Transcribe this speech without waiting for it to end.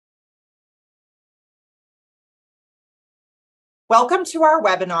Welcome to our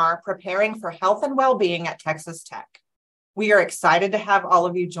webinar, Preparing for Health and Wellbeing at Texas Tech. We are excited to have all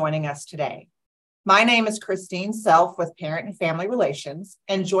of you joining us today. My name is Christine Self with Parent and Family Relations,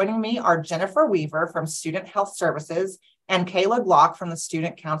 and joining me are Jennifer Weaver from Student Health Services and Kayla Glock from the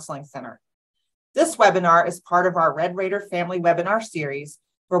Student Counseling Center. This webinar is part of our Red Raider Family Webinar Series,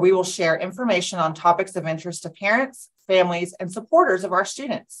 where we will share information on topics of interest to parents, families, and supporters of our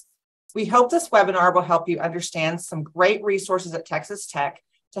students. We hope this webinar will help you understand some great resources at Texas Tech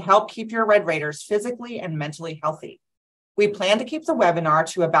to help keep your Red Raiders physically and mentally healthy. We plan to keep the webinar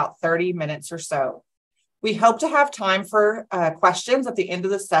to about 30 minutes or so. We hope to have time for questions at the end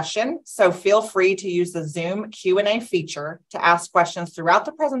of the session, so feel free to use the Zoom Q&A feature to ask questions throughout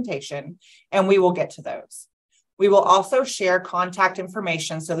the presentation, and we will get to those. We will also share contact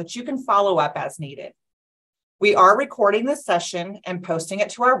information so that you can follow up as needed. We are recording this session and posting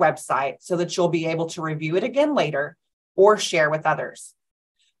it to our website so that you'll be able to review it again later or share with others.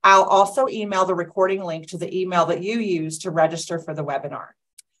 I'll also email the recording link to the email that you use to register for the webinar.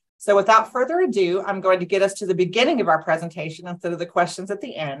 So without further ado, I'm going to get us to the beginning of our presentation instead of the questions at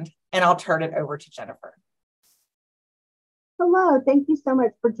the end, and I'll turn it over to Jennifer. Hello, thank you so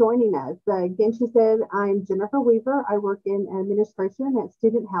much for joining us. Again, she said, I'm Jennifer Weaver. I work in administration at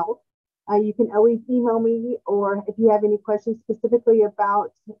Student Health. You can always email me, or if you have any questions specifically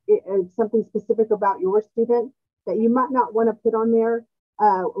about something specific about your student that you might not want to put on there,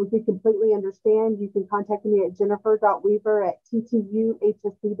 we completely understand. You can contact me at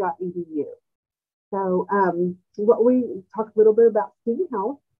jennifer.weaver@ttuhsc.edu. So what we talk a little bit about Student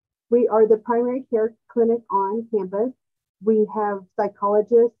Health. We are the primary care clinic on campus. We have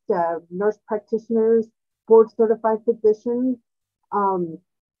psychologists, nurse practitioners, board certified physicians.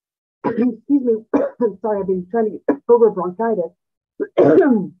 Excuse me, I'm sorry, I've been trying to get over bronchitis.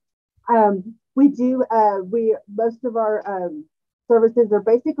 Most of our services are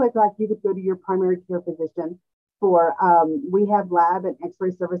basically like you would go to your primary care physician for. We have lab and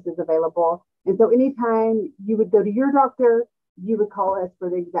x-ray services available. And so anytime you would go to your doctor, you would call us for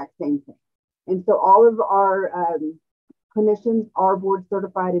the exact same thing. And so all of our clinicians are board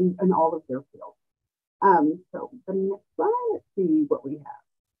certified in all of their fields. So the next slide, let's see what we have.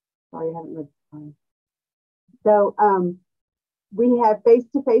 Sorry, I haven't read the slide. So we have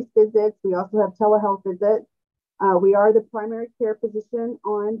face-to-face visits. We also have telehealth visits. We are the primary care physician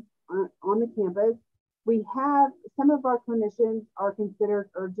on the campus. We have some of our clinicians are considered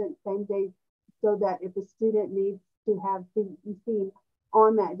urgent same day, so that if a student needs to have be seen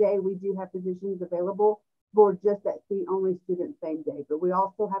on that day, we do have physicians available for just that only student same day. But we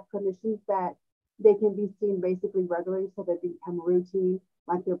also have clinicians that they can be seen basically regularly, so they become routine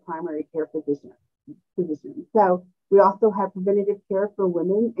like their primary care physician. So we also have preventative care for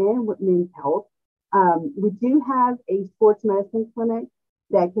women and men's health. We do have a sports medicine clinic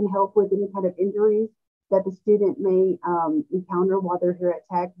that can help with any kind of injuries that the student may encounter while they're here at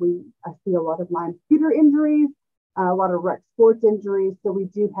Tech. I see a lot of line scooter injuries, a lot of rec sports injuries. So we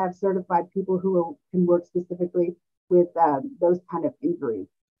do have certified people who can work specifically with those kind of injuries.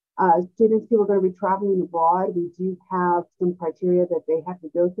 Students who are going to be traveling abroad, we do have some criteria that they have to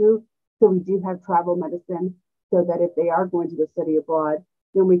go through. So we do have travel medicine, so that if they are going to go study abroad,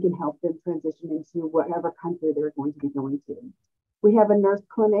 then we can help them transition into whatever country they're going to be going to. We have a nurse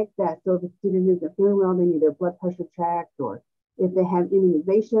clinic that, so if a student isn't feeling well, they need their blood pressure checked, or if they have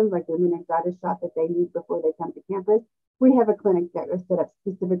immunizations like their meningitis shot that they need before they come to campus, we have a clinic that is set up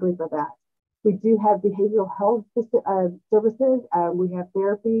specifically for that. We do have behavioral health services. We have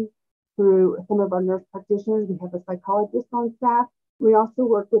therapy through some of our nurse practitioners. We have a psychologist on staff. We also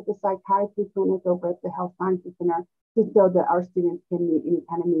work with the psychiatry clinic over at the Health Sciences Center so that our students can meet any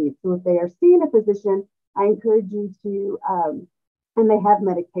kind of needs. So if they are seeing a physician, I encourage you to, and they have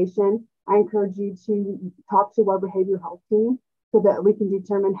medication, I encourage you to talk to our behavioral health team so that we can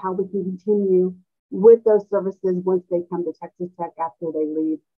determine how we can continue with those services once they come to Texas Tech after they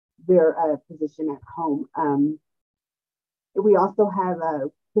leave their position at home. We also have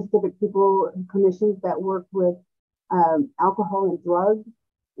specific clinicians that work with alcohol and drugs.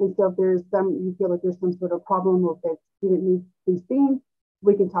 And so if you feel like there's some sort of problem or if the student needs to be seen,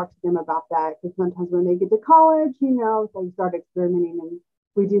 we can talk to them about that. Because sometimes when they get to college, they start experimenting, and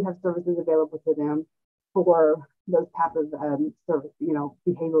we do have services available to them for those type of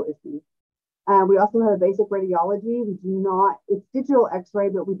behavioral issues. We also have a basic radiology. It's digital x-ray,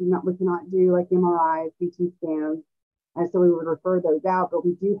 but we cannot do like MRIs, CT scans. And so we would refer those out, but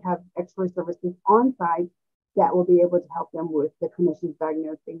we do have x-ray services on site that will be able to help them with the clinicians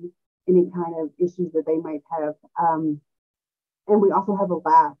diagnosing any kind of issues that they might have. And we also have a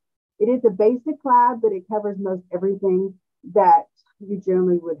lab. It is a basic lab, but it covers most everything that you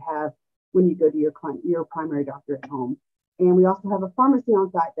generally would have when you go to your primary doctor at home. And we also have a pharmacy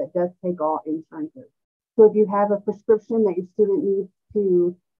on site that does take all insurances. So if you have a prescription that your student needs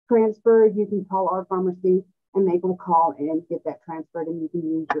to transfer, you can call our pharmacy and they will call and get that transferred, and you can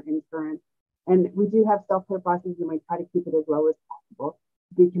use your insurance. And we do have self-pay prices, and we try to keep it as low as possible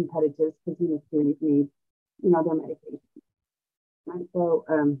to be competitive because students need, their medication. Right. So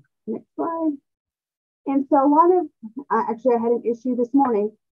next slide. And so I had an issue this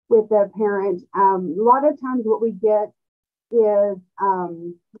morning with a parent. A lot of times what we get is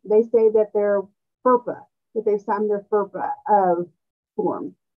they say that their FERPA, that they've signed their FERPA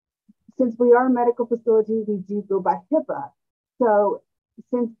form. Since we are a medical facility, we do go by HIPAA. So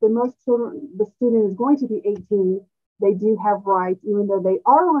since the student is going to be 18, they do have rights, even though they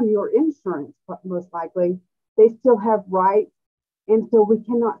are on your insurance, most likely, they still have rights. And so we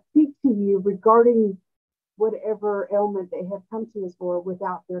cannot speak to you regarding whatever ailment they have come to us for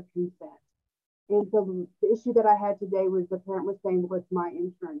without their consent. And so the issue that I had today was the parent was saying, what's my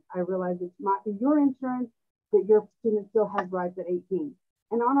insurance? I realized it might be your insurance, but your student still has rights at 18.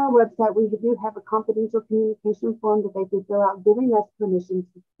 And on our website, we do have a confidential communication form that they can fill out, giving us permission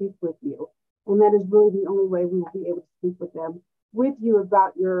to speak with you. And that is really the only way we will be able to speak with you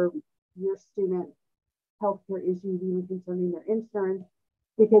about your student's healthcare issues, even concerning their insurance,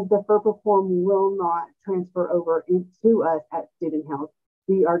 because the FERPA form will not transfer over into us at Student Health.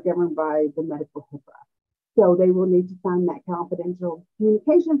 We are governed by the medical HIPAA. So they will need to sign that confidential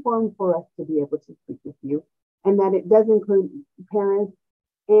communication form for us to be able to speak with you. And that it does include parents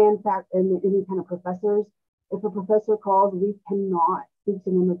and any kind of professors. If a professor calls, we cannot speak to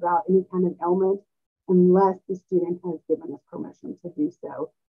them about any kind of ailment unless the student has given us permission to do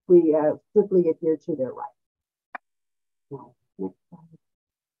so. We strictly adhere to their rights. Now, next slide.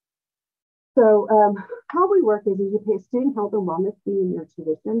 So how we work is you pay a student health and wellness fee in your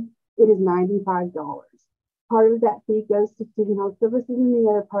tuition. It is $95. Part of that fee goes to student health services, and the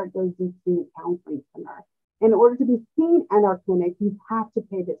other part goes to student counseling center. In order to be seen at our clinic, you have to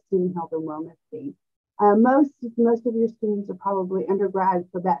pay that student health and wellness fee. Most of your students are probably undergrads,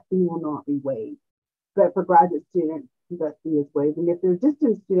 so that fee will not be waived. But for graduate students, that fee is waived. And if they're a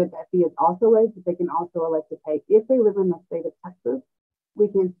distance student, that fee is also waived, but they can also elect to pay. If they live in the state of Texas, we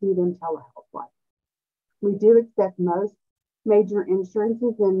can see them telehealth-wise. We do accept most major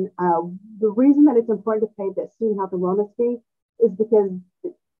insurances, and the reason that it's important to pay that student health and wellness fee is because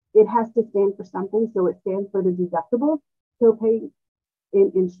it has to stand for something. So it stands for the deductible, copay,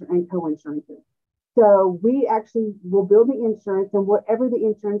 and co-insurances. So we actually will bill the insurance, and whatever the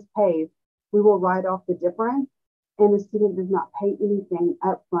insurance pays, we will write off the difference, and the student does not pay anything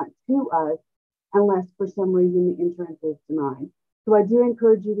upfront to us unless for some reason the insurance is denied. So I do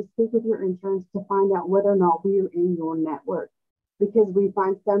encourage you to speak with your insurance to find out whether or not we are in your network, because we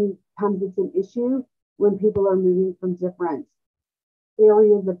find sometimes it's an issue when people are moving from different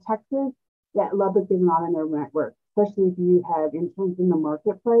areas of Texas that Lubbock is not in their network, especially if you have insurance in the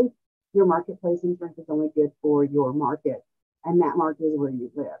marketplace. Your marketplace insurance is only good for your market, and that market is where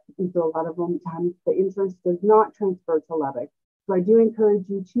you live. And so a lot of times the insurance does not transfer to Lubbock. So I do encourage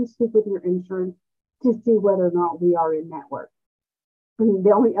you to speak with your insurance to see whether or not we are in network. And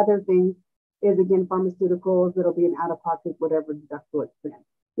the only other thing is, again, pharmaceuticals. It'll be an out-of-pocket, whatever deductible expense.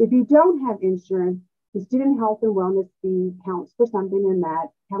 If you don't have insurance, the student health and wellness fee counts for something, and that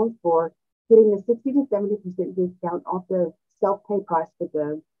counts for getting a 60 to 70% discount off the self-pay price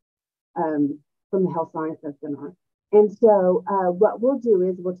from the Health Sciences Center. And so what we'll do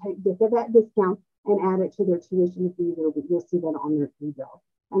is we'll get that discount and add it to their tuition fees. You'll see that on their fee bill.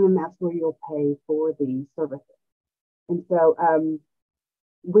 And then that's where you'll pay for the services. And so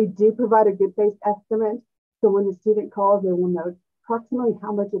we do provide a good faith estimate. So when the student calls, they will know approximately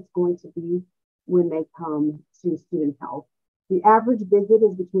how much it's going to be when they come to student health. The average visit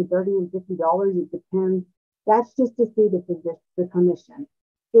is between $30 and $50. It depends. That's just to see the clinician.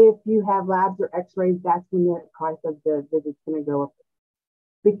 If you have labs or x-rays, that's when the price of the visit's going to go up,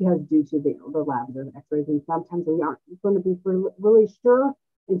 because due to the labs or the x-rays. And sometimes we aren't going to be really sure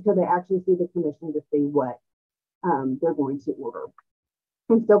until they actually see the clinician to see what they're going to order.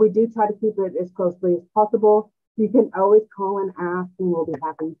 And so we do try to keep it as closely as possible. You can always call and ask, and we'll be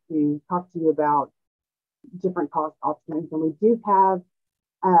happy to talk to you about different cost options. And we do have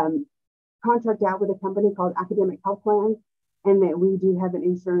contract out with a company called Academic Health Plans, and that we do have an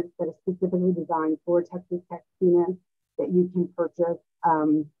insurance that is specifically designed for Texas Tech students that you can purchase.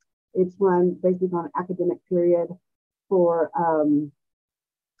 It's run basically on an academic period for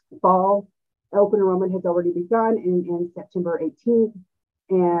fall. Open enrollment has already begun in September 18th.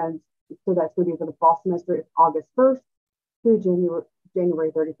 And so that's going to be for the fall semester. It's August 1st. through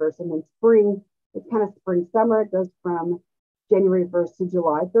January 31st. And then spring, it's kind of spring summer. It goes from January 1st to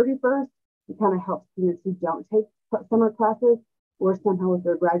July 31st. It kind of helps students who don't take summer classes, or somehow if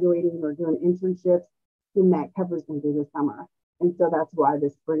they're graduating or doing internships, then that covers them through the summer. And so that's why the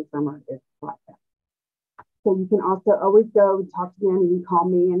spring summer is like that. So you can also always go talk to them. You can call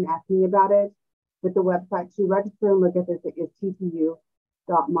me and ask me about it. But the website to register and look at this is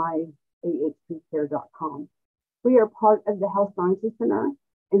ttu.myahpcare.com. We are part of the Health Sciences Center.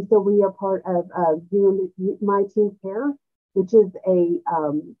 And so we are part of My Team Care, which is an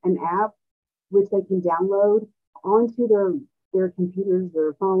app which they can download onto their computers,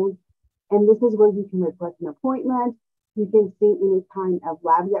 their phones. And this is where you can request an appointment. You can see any kind of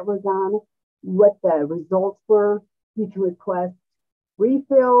labs that were done, what the results were. You can request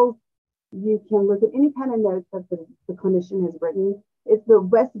refills. You can look at any kind of notes that the clinician has written. It's the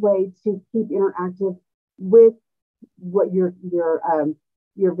best way to keep interactive with what your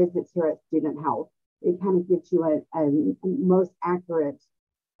visits here at Student Health. It kind of gives you a most accurate,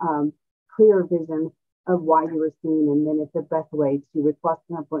 clear vision of why you were seen, and then it's the best way to request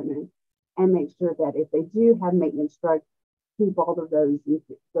an appointment and make sure that if they do have maintenance drugs, keep all of those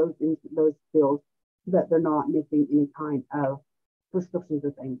pills so that they're not missing any kind of prescriptions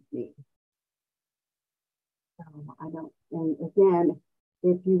that they need. And again,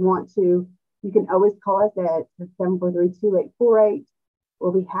 if you want to, you can always call us at 743-2848.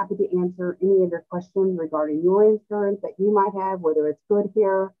 We'll be happy to answer any of your questions regarding your insurance that you might have, whether it's good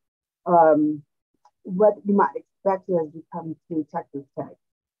here, what you might expect as you come to Texas Tech.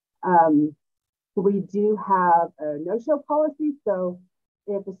 We do have a no-show policy, so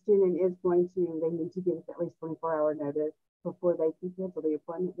if a student is going to, they need to give us at least 24-hour notice before they can cancel the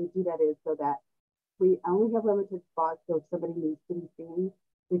appointment. We do that is so that we only have limited spots, so if somebody needs to be seen,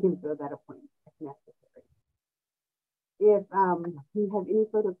 we can fill that appointment if necessary. If you have any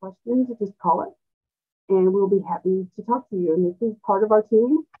further questions, just call us, and we'll be happy to talk to you. And this is part of our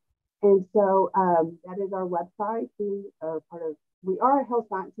team, and so that is our website. We are a health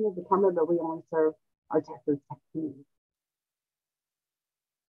sciences department, but we only serve our Texas Tech team.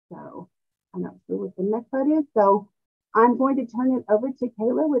 So I'm not sure what the next slide is. So I'm going to turn it over to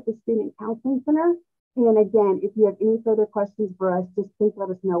Kayla with the Student Counseling Center. And again, if you have any further questions for us, just please let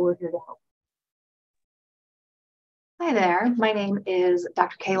us know. We're here to help. Hi there. My name is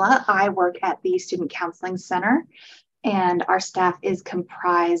Dr. Kayla. I work at the Student Counseling Center, and our staff is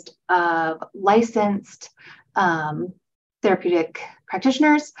comprised of licensed therapeutic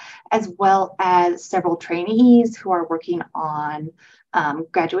practitioners, as well as several trainees who are working on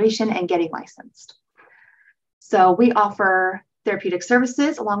graduation and getting licensed. So we offer therapeutic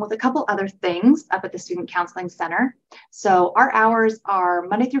services along with a couple other things up at the Student Counseling Center. So our hours are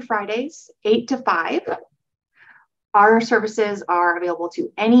Monday through Fridays, 8 to 5. Our services are available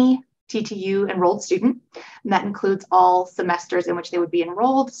to any TTU enrolled student, and that includes all semesters in which they would be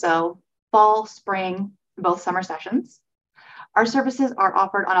enrolled, so fall, spring, both summer sessions. Our services are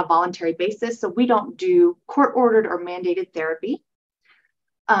offered on a voluntary basis, so we don't do court-ordered or mandated therapy.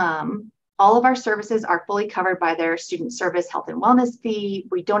 All of our services are fully covered by their student service health and wellness fee.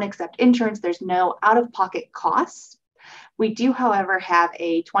 We don't accept insurance. There's no out-of-pocket costs. We do, however, have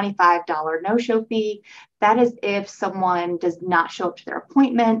a $25 no-show fee. That is if someone does not show up to their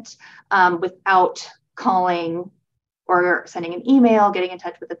appointment without calling or sending an email, getting in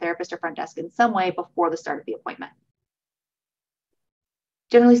touch with the therapist or front desk in some way before the start of the appointment.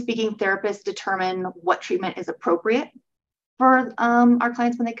 Generally speaking, therapists determine what treatment is appropriate for our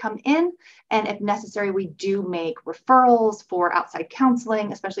clients when they come in. And if necessary, we do make referrals for outside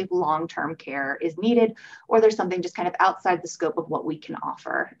counseling, especially if long-term care is needed, or there's something just kind of outside the scope of what we can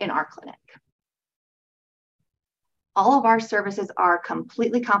offer in our clinic. All of our services are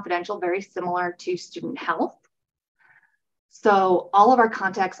completely confidential, very similar to student health. So all of our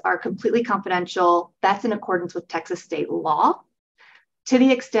contacts are completely confidential. That's in accordance with Texas state law, to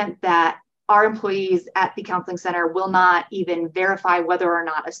the extent that our employees at the counseling center will not even verify whether or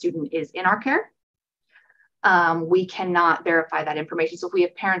not a student is in our care. We cannot verify that information. So if we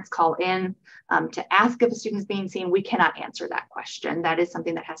have parents call in to ask if a student is being seen, we cannot answer that question. That is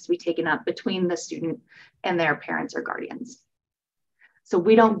something that has to be taken up between the student and their parents or guardians. So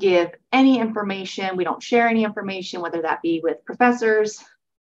we don't give any information. We don't share any information, whether that be with professors,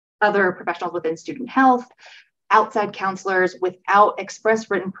 other professionals within student health, outside counselors, without express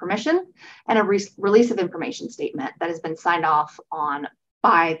written permission and a release of information statement that has been signed off on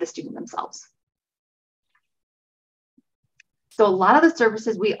by the student themselves. So a lot of the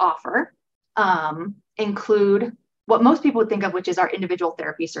services we offer include what most people would think of, which is our individual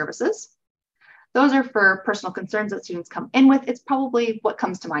therapy services. Those are for personal concerns that students come in with. It's probably what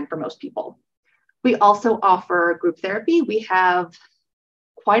comes to mind for most people. We also offer group therapy. We have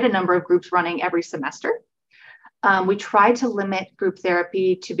quite a number of groups running every semester. We try to limit group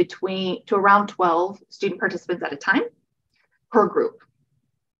therapy to around 12 student participants at a time per group.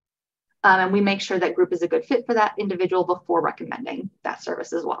 And we make sure that group is a good fit for that individual before recommending that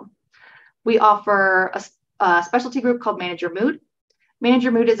service as well. We offer a specialty group called Manage Your Mood. Manage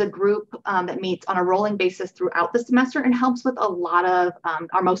Your Mood is a group that meets on a rolling basis throughout the semester and helps with a lot of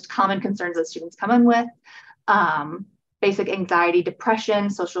our most common concerns that students come in with. Basic anxiety, depression,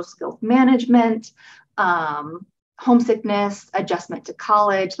 social skills management, homesickness, adjustment to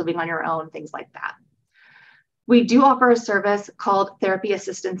college, living on your own, things like that. We do offer a service called Therapy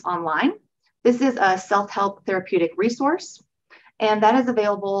Assistance Online. This is a self-help therapeutic resource, and that is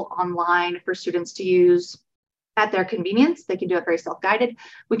available online for students to use at their convenience. They can do it very self-guided.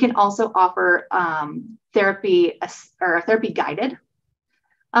 We can also offer therapy guided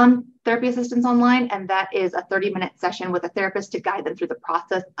therapy assistance online, and that is a 30-minute session with a therapist to guide them through the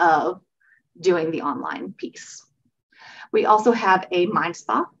process of doing the online piece. We also have a mind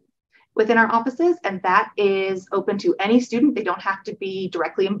spa within our offices, and that is open to any student. They don't have to be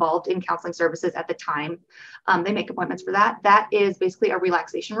directly involved in counseling services at the time. They make appointments for that. That is basically a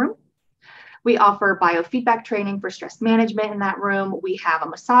relaxation room. We offer biofeedback training for stress management in that room. We have a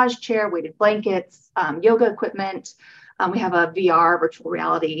massage chair, weighted blankets, yoga equipment. We have a VR, virtual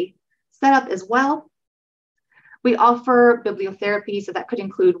reality setup as well. We offer bibliotherapy, so that could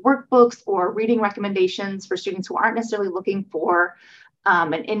include workbooks or reading recommendations for students who aren't necessarily looking for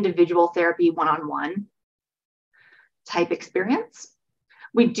an individual therapy one-on-one type experience.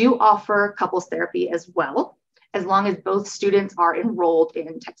 We do offer couples therapy as well, as long as both students are enrolled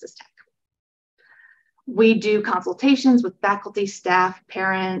in Texas Tech. We do consultations with faculty, staff,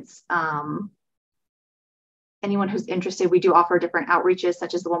 parents, anyone who's interested. We do offer different outreaches,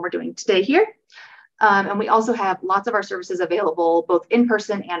 such as the one we're doing today here. And we also have lots of our services available both in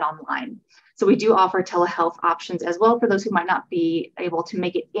person and online. So we do offer telehealth options as well for those who might not be able to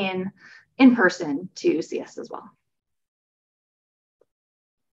make it in person to see us as well.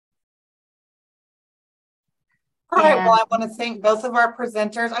 All right, well, I want to thank both of our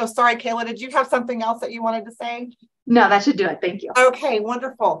presenters. Oh, sorry, Kayla, did you have something else that you wanted to say? No, that should do it. Thank you. Okay,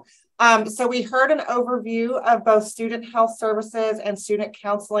 wonderful. So we heard an overview of both Student Health Services and Student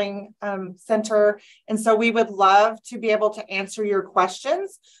Counseling Center. And so we would love to be able to answer your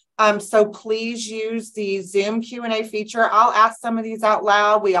questions. So please use the Zoom Q&A feature. I'll ask some of these out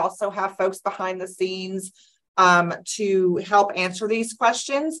loud. We also have folks behind the scenes to help answer these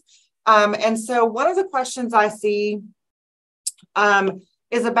questions. And so one of the questions I see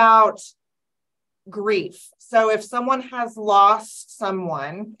is about grief. So if someone has lost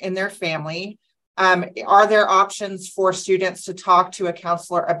someone in their family, are there options for students to talk to a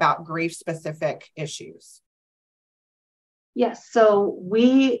counselor about grief-specific issues? Yes, so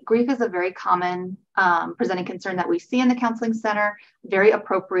grief is a very common presenting concern that we see in the counseling center. Very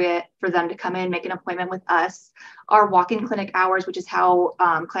appropriate for them to come in, make an appointment with us. Our walk-in clinic hours, which is how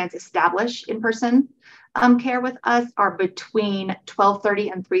clients establish in-person care with us, are between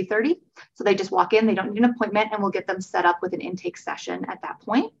 12:30 and 3:30. So they just walk in, they don't need an appointment, and we'll get them set up with an intake session at that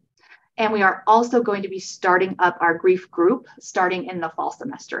point. And we are also going to be starting up our grief group starting in the fall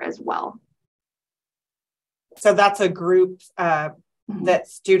semester as well. So that's a group that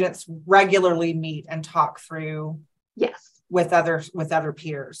students regularly meet and talk through. Yes. With other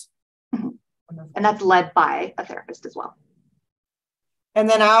peers. And that's led by a therapist as well. And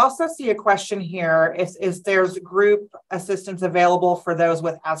then I also see a question here, is there's group assistance available for those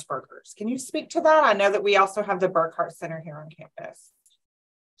with Asperger's? Can you speak to that? I know that we also have the Burkhart Center here on campus.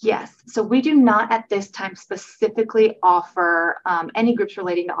 Yes, so we do not at this time specifically offer any groups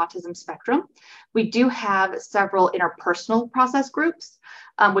relating to autism spectrum. We do have several interpersonal process groups,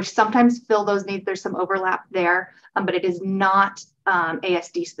 which sometimes fill those needs. There's some overlap there, but it is not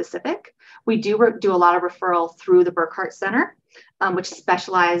ASD specific. We do a lot of referral through the Burkhart Center, which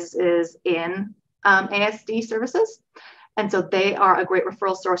specializes in ASD services. And so they are a great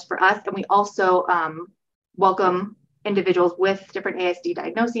referral source for us. And we also welcome individuals with different ASD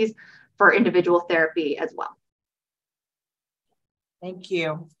diagnoses for individual therapy as well. Thank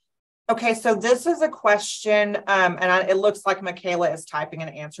you. Okay, so this is a question, it looks like Michaela is typing an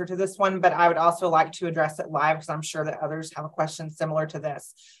answer to this one, but I would also like to address it live because I'm sure that others have a question similar to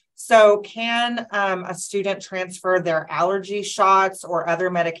this. So can a student transfer their allergy shots or other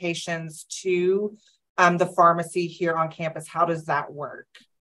medications to the pharmacy here on campus? How does that work?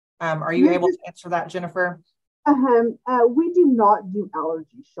 Are you able to answer that, Jennifer? We do not do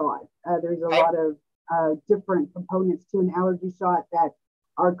allergy shots. There's a Okay. lot of different components to an allergy shot that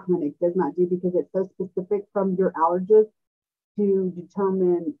our clinic does not do because it's so specific from your allergist to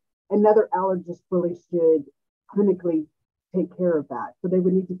determine another allergist really should clinically take care of that. So they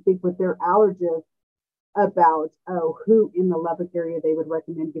would need to speak with their allergist about who in the Lubbock area they would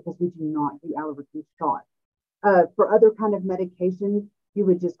recommend because we do not do allergy shots. For other kind of medications, you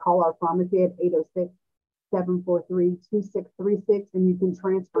would just call our pharmacy at 806-743-2636, and you can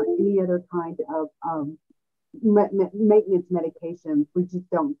transfer any other kind of maintenance medications. We just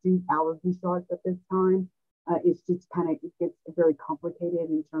don't do allergy shots at this time. It's just it gets very complicated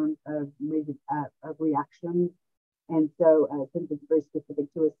in terms of maybe of reactions. And so since it's very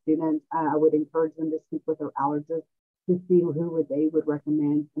specific to a student, I would encourage them to speak with their allergist to see who they would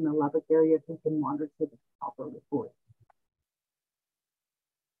recommend in the Lubbock area who can monitor the proper report.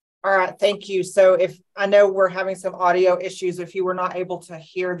 All right, thank you. So if I know we're having some audio issues, if you were not able to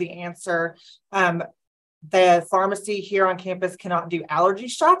hear the answer, the pharmacy here on campus cannot do allergy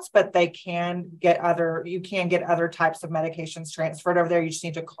shots, but you can get other types of medications transferred over there. You just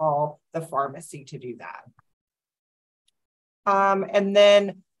need to call the pharmacy to do that. And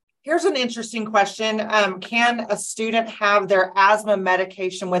then here's an interesting question. Can a student have their asthma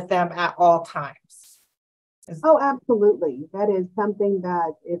medication with them at all times? Oh, absolutely. That is something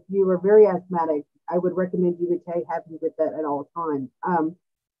that if you are very asthmatic, I would recommend you would have you with that at all times.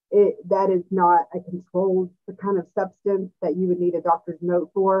 That is not a controlled kind of substance that you would need a doctor's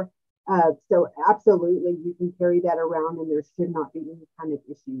note for. So absolutely, you can carry that around and there should not be any kind of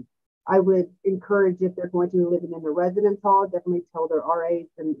issue. I would encourage if they're going to be living in the residence hall, definitely tell their RAs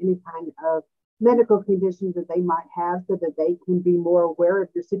and any kind of medical conditions that they might have so that they can be more aware of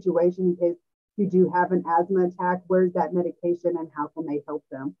your situation in case you do have an asthma attack. Where's that medication and how can they help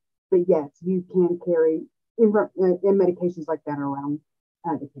them? But yes, you can carry in medications like that around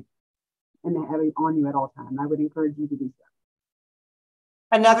the camp and have it on you at all times. I would encourage you to do so.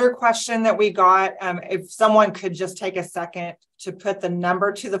 Another question that we got, if someone could just take a second to put the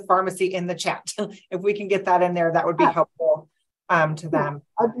number to the pharmacy in the chat, if we can get that in there, that would be helpful to them.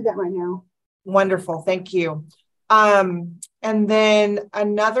 I'll do that right now. Wonderful, thank you. And then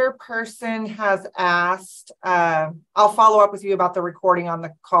another person has asked, I'll follow up with you about the recording on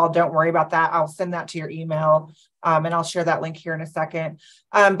the call. Don't worry about that. I'll send that to your email and I'll share that link here in a second.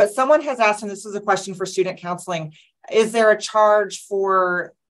 But someone has asked, and this is a question for student counseling, is there a charge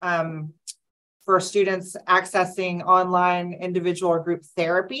for students accessing online individual or group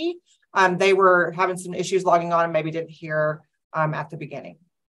therapy? They were having some issues logging on and maybe didn't hear at the beginning.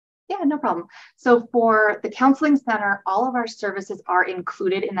 Yeah, no problem. So for the counseling center, all of our services are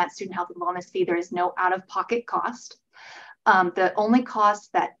included in that student health and wellness fee. There is no out-of-pocket cost. The only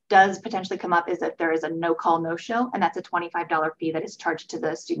cost that does potentially come up is that there is a no call, no show, and that's a $25 fee that is charged to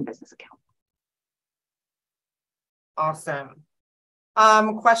the student business account. Awesome.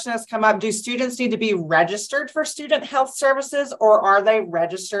 Question has come up. Do students need to be registered for student health services or are they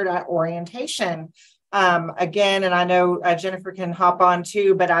registered at orientation? Again, and I know Jennifer can hop on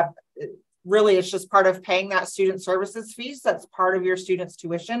too, but really it's just part of paying that student services fees. That's part of your student's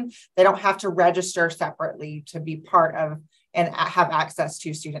tuition. They don't have to register separately to be part of and have access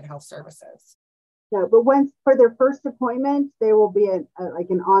to student health services. No, but once for their first appointment, there will be like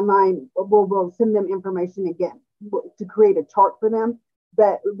an online, we'll send them information again to create a chart for them.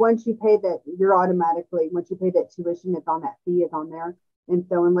 But once you pay that, once you pay that tuition, it's on that fee is on there. And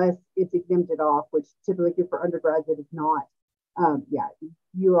so unless it's exempted off, which typically for undergrads it is not,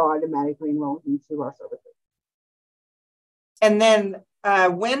 you are automatically enrolled into our services. And then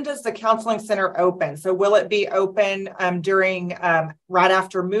when does the counseling center open? So will it be open during right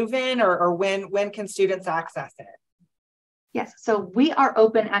after move-in or when can students access it? Yes, so we are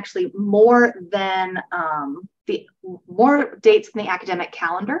open actually more than more dates in the academic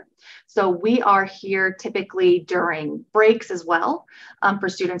calendar. So we are here typically during breaks as well for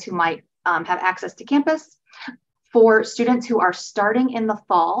students who might have access to campus. For students who are starting in the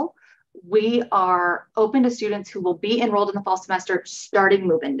fall, we are open to students who will be enrolled in the fall semester starting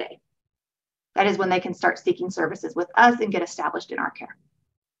move-in day. That is when they can start seeking services with us and get established in our care.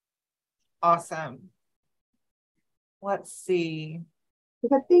 Awesome. Let's see.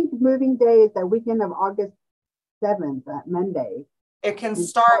 Because I think moving day is the weekend of August 7th, that Monday. It can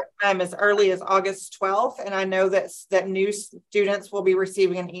start as early as August 12th. And I know that new students will be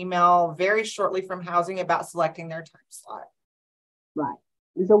receiving an email very shortly from housing about selecting their time slot. Right.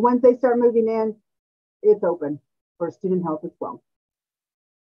 And so once they start moving in, it's open for student health as well.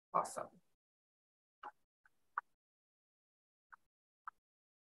 Awesome.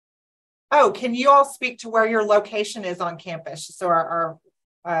 Oh, can you all speak to where your location is on campus so our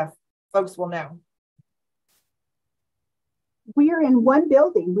folks will know? We are in one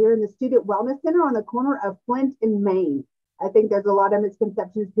building. We're in the Student Wellness Center on the corner of Flint and Main. I think there's a lot of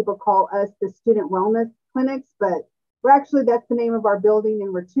misconceptions. People call us the Student Wellness Clinics, but that's the name of our building,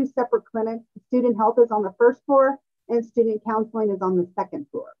 and we're two separate clinics. Student Health is on the first floor and Student Counseling is on the second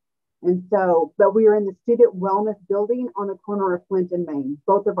floor. And so, but we are in the Student Wellness building on the corner of Flint and Main,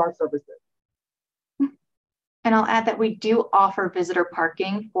 both of our services. And I'll add that we do offer visitor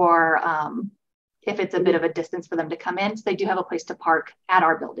parking for if it's a bit of a distance for them to come in. So they do have a place to park at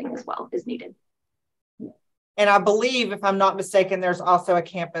our building as well as needed. And I believe, if I'm not mistaken, there's also a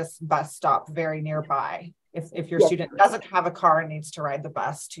campus bus stop very nearby if your student doesn't have a car and needs to ride the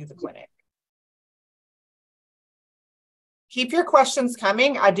bus to the clinic. Keep your questions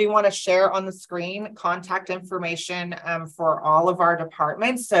coming. I do want to share on the screen contact information for all of our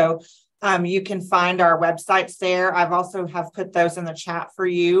departments. So you can find our websites there. I've also have put those in the chat for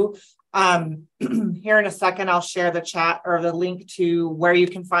you. Here in a second, I'll share the chat or the link to where you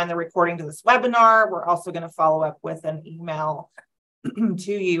can find the recording to this webinar. We're also going to follow up with an email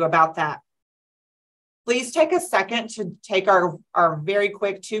to you about that. Please take a second to take our very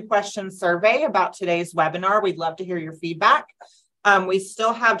quick 2-question survey about today's webinar. We'd love to hear your feedback. We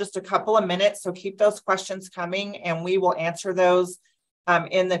still have just a couple of minutes, so keep those questions coming and we will answer those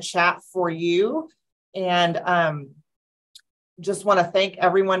in the chat for you. And just want to thank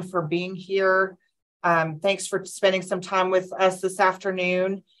everyone for being here. Thanks for spending some time with us this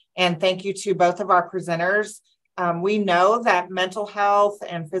afternoon. And thank you to both of our presenters. We know that mental health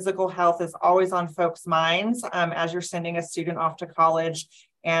and physical health is always on folks' minds as you're sending a student off to college,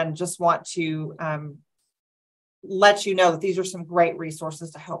 and just want to let you know that these are some great resources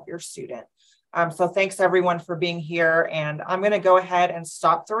to help your student. So thanks everyone for being here, and I'm going to go ahead and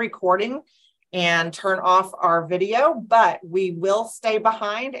stop the recording and turn off our video, but we will stay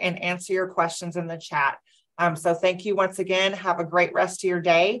behind and answer your questions in the chat. So thank you once again. Have a great rest of your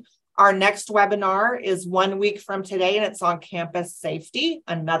day. Our next webinar is 1 week from today, and it's on campus safety,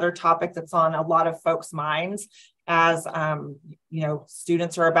 another topic that's on a lot of folks' minds as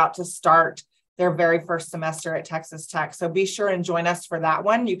students are about to start their very first semester at Texas Tech. So be sure and join us for that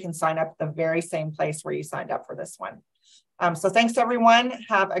one. You can sign up at the very same place where you signed up for this one. So thanks everyone.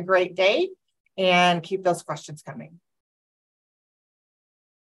 Have a great day and keep those questions coming.